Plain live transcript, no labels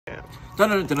Yeah. Dun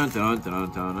dun dun dun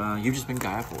dun dun dun. You've just been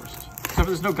Gaia Forced. Except for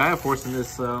there's no Gaia Force in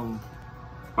this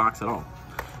box at all.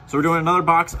 So we're doing another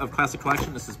box of Classic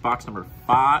Collection. This is box number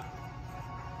four.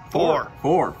 Number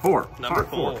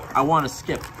four. I want to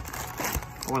skip.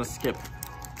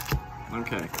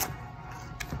 Okay.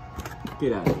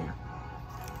 Get out of here.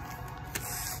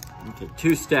 Okay,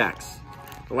 2 stacks.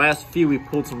 The last few we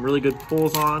pulled some really good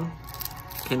pulls on.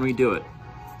 Can we do it?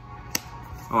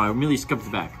 Oh, I immediately skipped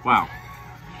the back. Wow.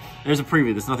 There's a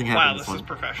preview. There's nothing happening. Wow, this is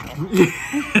professional.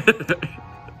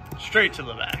 Straight to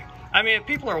the back. I mean, if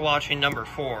people are watching number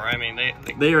 4, I mean,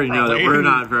 they already know that we're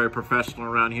not very professional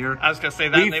around here. I was going to say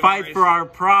that. We fight for our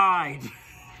pride.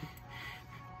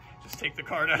 Just take the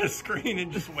card out of the screen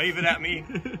and just wave it at me.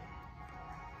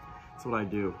 That's what I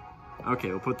do. Okay,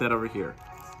 we'll put that over here.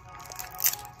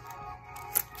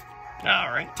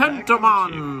 All right.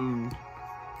 Tentomon,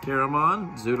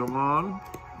 Keramon, Zudomon,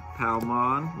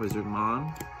 Palmon,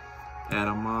 Wizardmon,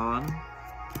 Adamon,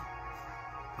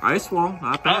 Ice Wall,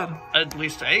 not bad. At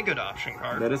least a good option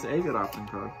card. That is a good option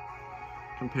card.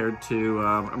 Compared to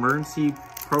Emergency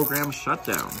Program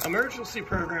Shutdown. Emergency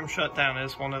Program Shutdown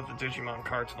is one of the Digimon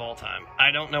cards of all time. I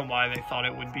don't know why they thought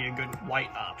it would be a good white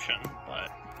option,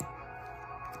 but...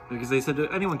 Because they said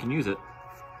anyone can use it.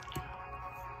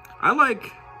 I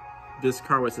like this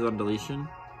card which is on deletion.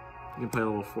 You can play a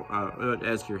little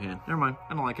adds to your hand. Never mind,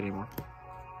 I don't like it anymore.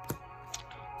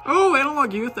 Oh,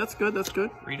 Analog Youth, that's good, that's good.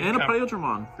 And a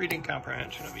Paleodramon. Reading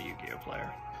comprehension of a Yu-Gi-Oh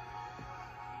player.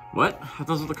 What?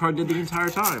 That's what the card did the entire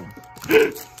time.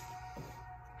 What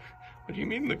do you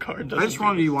mean the card doesn't? I just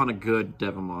want a good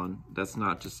Devimon. That's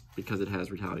not just because it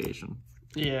has retaliation.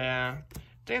 Yeah.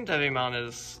 Dan Devimon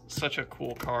is such a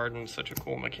cool card and such a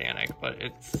cool mechanic, but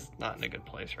it's not in a good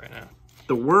place right now.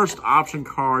 The worst option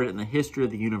card in the history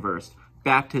of the universe.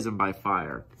 Baptism by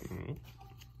Fire. Mm-hmm.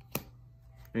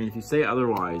 And if you say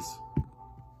otherwise,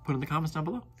 put in the comments down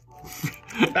below.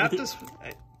 Baptist...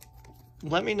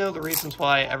 Let me know the reasons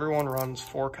why everyone runs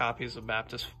 4 copies of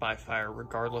Baptist by Fire,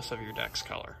 regardless of your deck's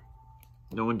color.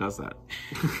 No one does that.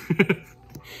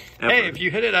 Hey, if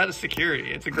you hit it out of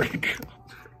security, it's a great card.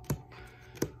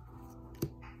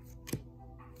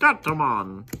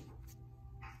 Gatomon.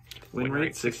 Win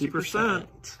rate 60%.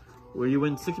 Will you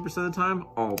win 60% of the time?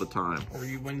 All the time. Or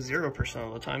you win 0%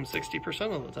 of the time,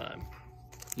 60% of the time.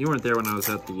 You weren't there when I was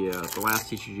at the last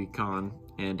TCG con,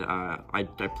 and I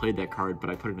played that card, but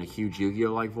I put in a huge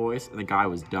Yu-Gi-Oh-like voice, and the guy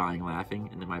was dying laughing,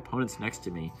 and then my opponents next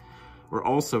to me were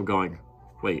also going,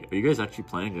 wait, are you guys actually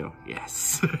playing? I go,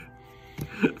 yes.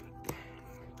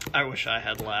 I wish I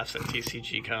had laughs at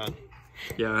TCG con.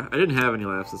 Yeah, I didn't have any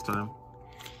laughs this time.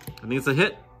 I think it's a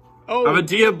hit. Oh, of a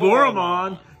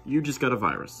Diaboromon. You just got a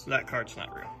virus. That card's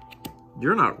not real.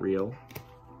 You're not real.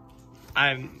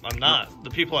 I'm not. The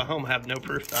people at home have no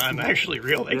proof that I'm actually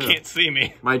real. They can't see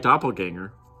me. My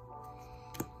doppelganger.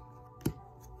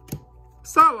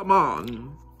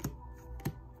 Salamon.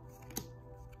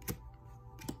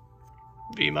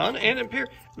 Vmon and Imper.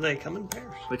 They come in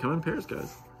pairs. They come in pairs,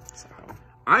 guys. So.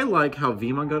 I like how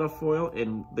Vmon got a foil,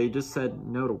 and they just said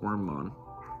no to Wormmon.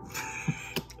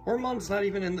 Wormmon's not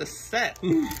even in the set.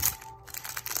 Yeah,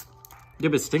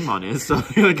 but Stingmon is, so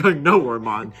you're like, going, no,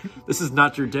 Wormmon, this is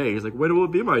not your day. He's like, when will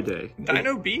it be my day?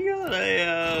 Dino B got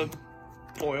a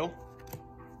foil.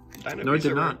 No, it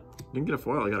did not. Didn't get a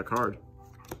foil, I got a card.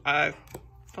 I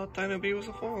thought Dino B was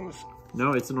a foil.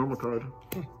 No, it's a normal card.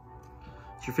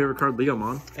 It's your favorite card,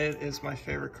 Leomon. It is my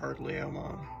favorite card,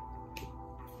 Leomon.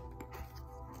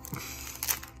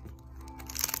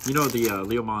 You know, the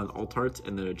Leomon alt arts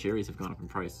and the Jerry's have gone up in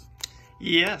price.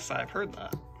 Yes, I've heard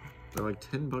that. They're like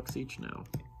 $10 each now.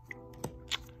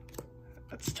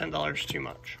 That's $10 too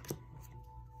much.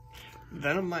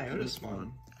 Venom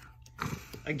Myotismon.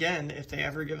 Again, if they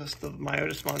ever give us the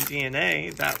Myotismon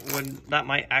DNA, that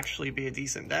might actually be a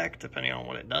decent deck, depending on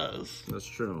what it does. That's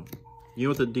true. You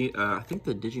know what the I think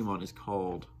the Digimon is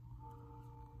called?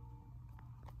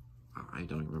 I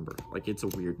don't remember. Like, it's a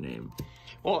weird name.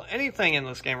 Well, anything in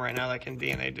this game right now that can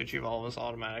DNA Digivolve is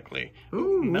automatically.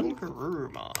 Ooh. Metal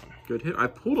Garurumon. Good hit. I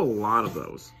pulled a lot of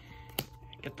those.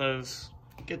 Get those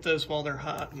while they're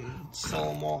hot and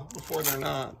sell them all before they're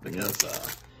not. Because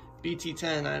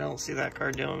BT10, I don't see that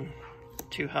card doing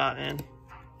too hot in.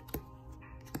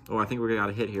 Oh, I think we got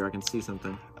a hit here. I can see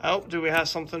something. Oh, do we have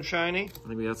something shiny? I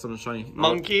think we got something shiny.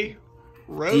 Monkey.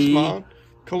 Rosemon.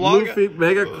 Kawaga. Luffy,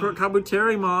 Mega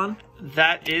Kabuterimon.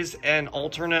 That is an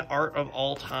alternate art of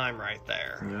all time right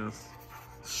there. Yes.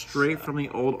 Straight from the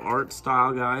old art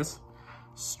style, guys.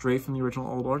 Straight from the original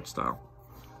old art style.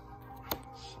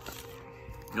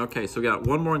 Okay, so we got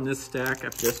one more in this stack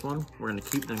after this one. We're going to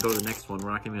keep and go to the next one.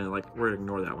 We're not going to, we're going to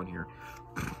ignore that one here.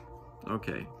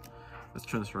 Okay. Let's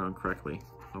turn this around correctly.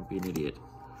 Don't be an idiot.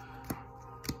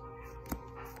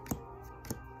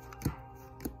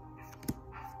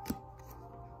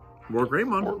 War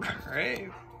Greymon. War Grey.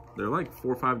 They're like $4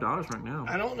 or $5 right now.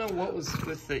 I don't know what was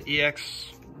with the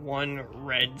EX-1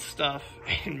 red stuff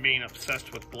and being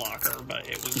obsessed with blocker, but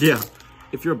it was... Yeah.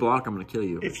 If you're a block, I'm going to kill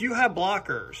you. If you have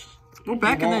blockers... Well,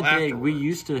 back in the day, we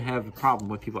used to have a problem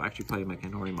with people actually playing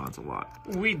Mechanorimons a lot.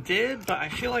 We did, but I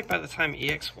feel like by the time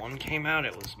EX-1 came out,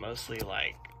 it was mostly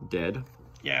like... Dead?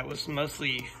 Yeah, it was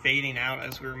mostly fading out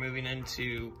as we were moving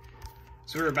into...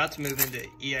 So we were about to move into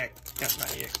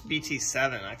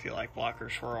BT7. I feel like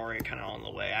blockers were already kind of on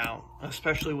the way out,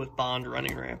 especially with Bond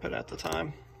running rampant at the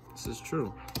time. This is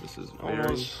true. This is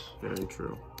very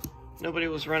true. Nobody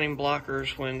was running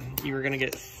blockers when you were going to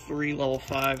get 3 level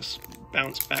 5s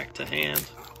bounced back to hand.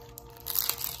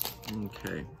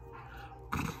 Okay.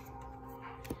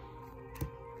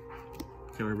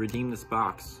 Can we redeem this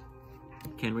box?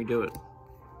 Can we do it?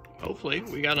 Hopefully.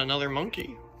 We got another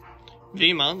monkey.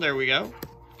 Vmon, there we go.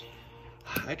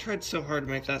 I tried so hard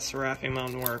to make that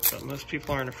Seraphimon work, but most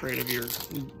people aren't afraid of your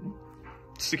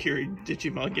security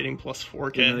Digimon getting plus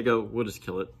 4K. And then they go, we'll just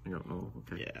kill it. I go, oh,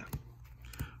 okay. Yeah.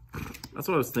 That's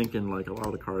what I was thinking, like, a lot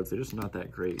of the cards, they're just not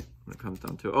that great when it comes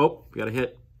down to it. Oh, we got a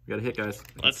hit. We got a hit, guys.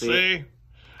 Let's see.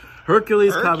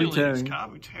 Hercules Kabuterin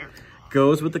Kabuterin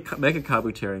goes with the Mega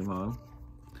Kabuterimon.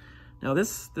 Now,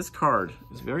 this card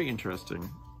is very interesting.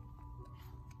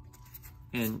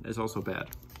 And it's also bad.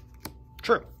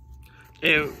 True.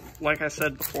 It, like I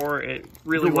said before, it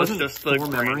really was just the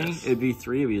grandest. Memory, it'd be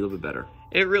 3, it'd be a little bit better.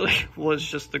 It really was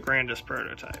just the grandest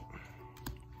prototype.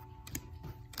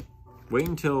 Wait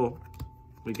until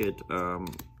we get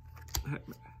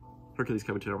Hercules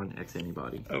Kabuterin X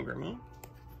Antibody. Ogremon.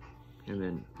 And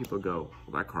then people go,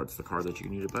 well, that card's the card that you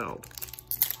need to build.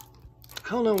 I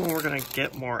don't know when we're going to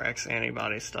get more X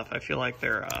Antibody stuff. I feel like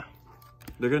they're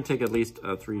going to take at least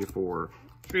 3 to 4.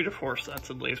 3 to 4 sets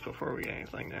at least before we get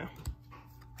anything new.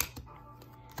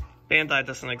 Bandai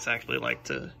doesn't exactly like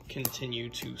to continue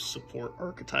to support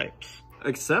archetypes.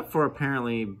 Except for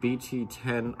apparently BT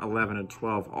 10, 11, and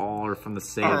 12 all are from the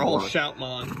same Are all block.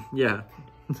 Shoutmon. Yeah.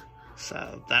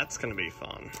 So that's going to be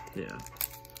fun. Yeah.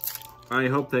 I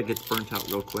hope that gets burnt out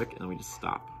real quick and then we just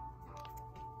stop.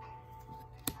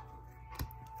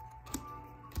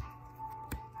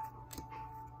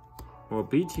 Well,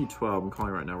 BT12, I'm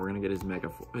calling right now. We're gonna get his mega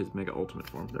ultimate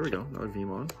form. There we go. Another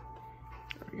Vmon.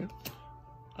 There we go.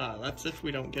 That's if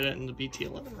we don't get it in the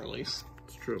BT11 release.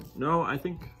 It's true. No, I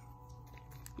think.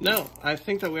 No, I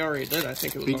think that we already did. I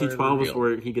think it was BT12 is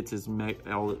where he gets his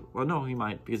well, no, he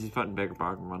might because he's fighting bigger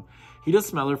Pokemon. He does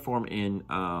some other form in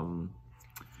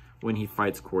when he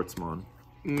fights Quartzmon.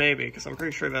 Maybe because I'm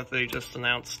pretty sure that they just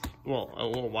announced. Well, a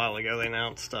little while ago they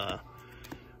announced.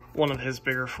 One of his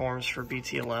bigger forms for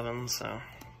BT11, so...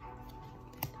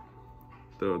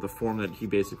 The form that he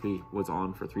basically was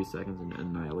on for 3 seconds and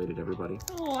annihilated everybody?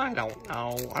 Oh, I don't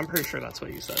know. I'm pretty sure that's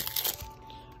what you said.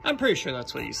 I'm pretty sure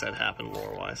that's what you said happened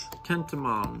lore-wise.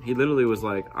 Tentamon. He literally was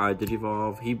like, I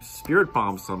Digivolve. He Spirit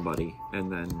Bombed somebody, and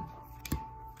then...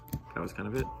 That was kind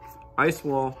of it. Ice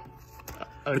Wall.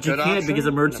 But you can't because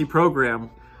emergency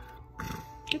program.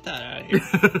 Get that out of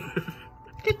here.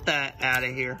 Get that out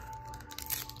of here.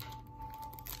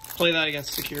 Play that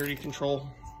against security control.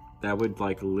 That would,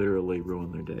 like, literally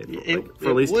ruin their day. It, for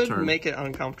at least a turn. It would make it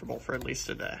uncomfortable for at least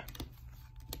a day.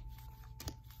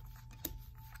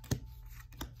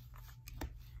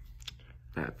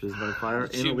 Baptism by Fire.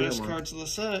 Two best cards of the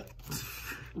set.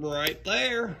 Right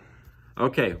there.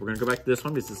 Okay, we're going to go back to this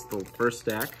one. This is the first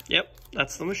stack. Yep,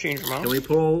 that's the machine remote. Can we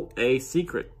pull a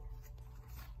secret?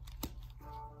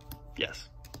 Yes.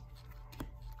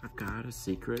 I've got a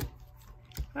secret.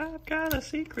 I've got a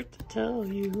secret to tell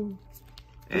you.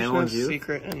 There's no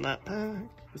secret in that pack.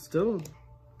 It's still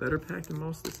better pack than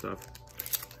most of the stuff.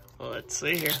 Well, let's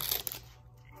see here.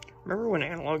 Remember when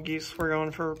analog geese were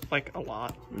going for, like, a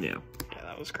lot? Yeah. Yeah,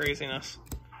 that was craziness.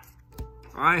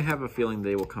 I have a feeling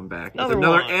they will come back.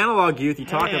 Another analog youth, you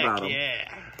talk about them.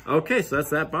 Yeah. Okay, so that's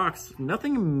that box.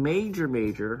 Nothing major,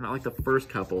 not like the first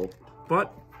couple,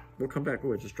 but we'll come back.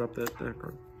 Oh, I just dropped that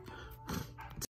card.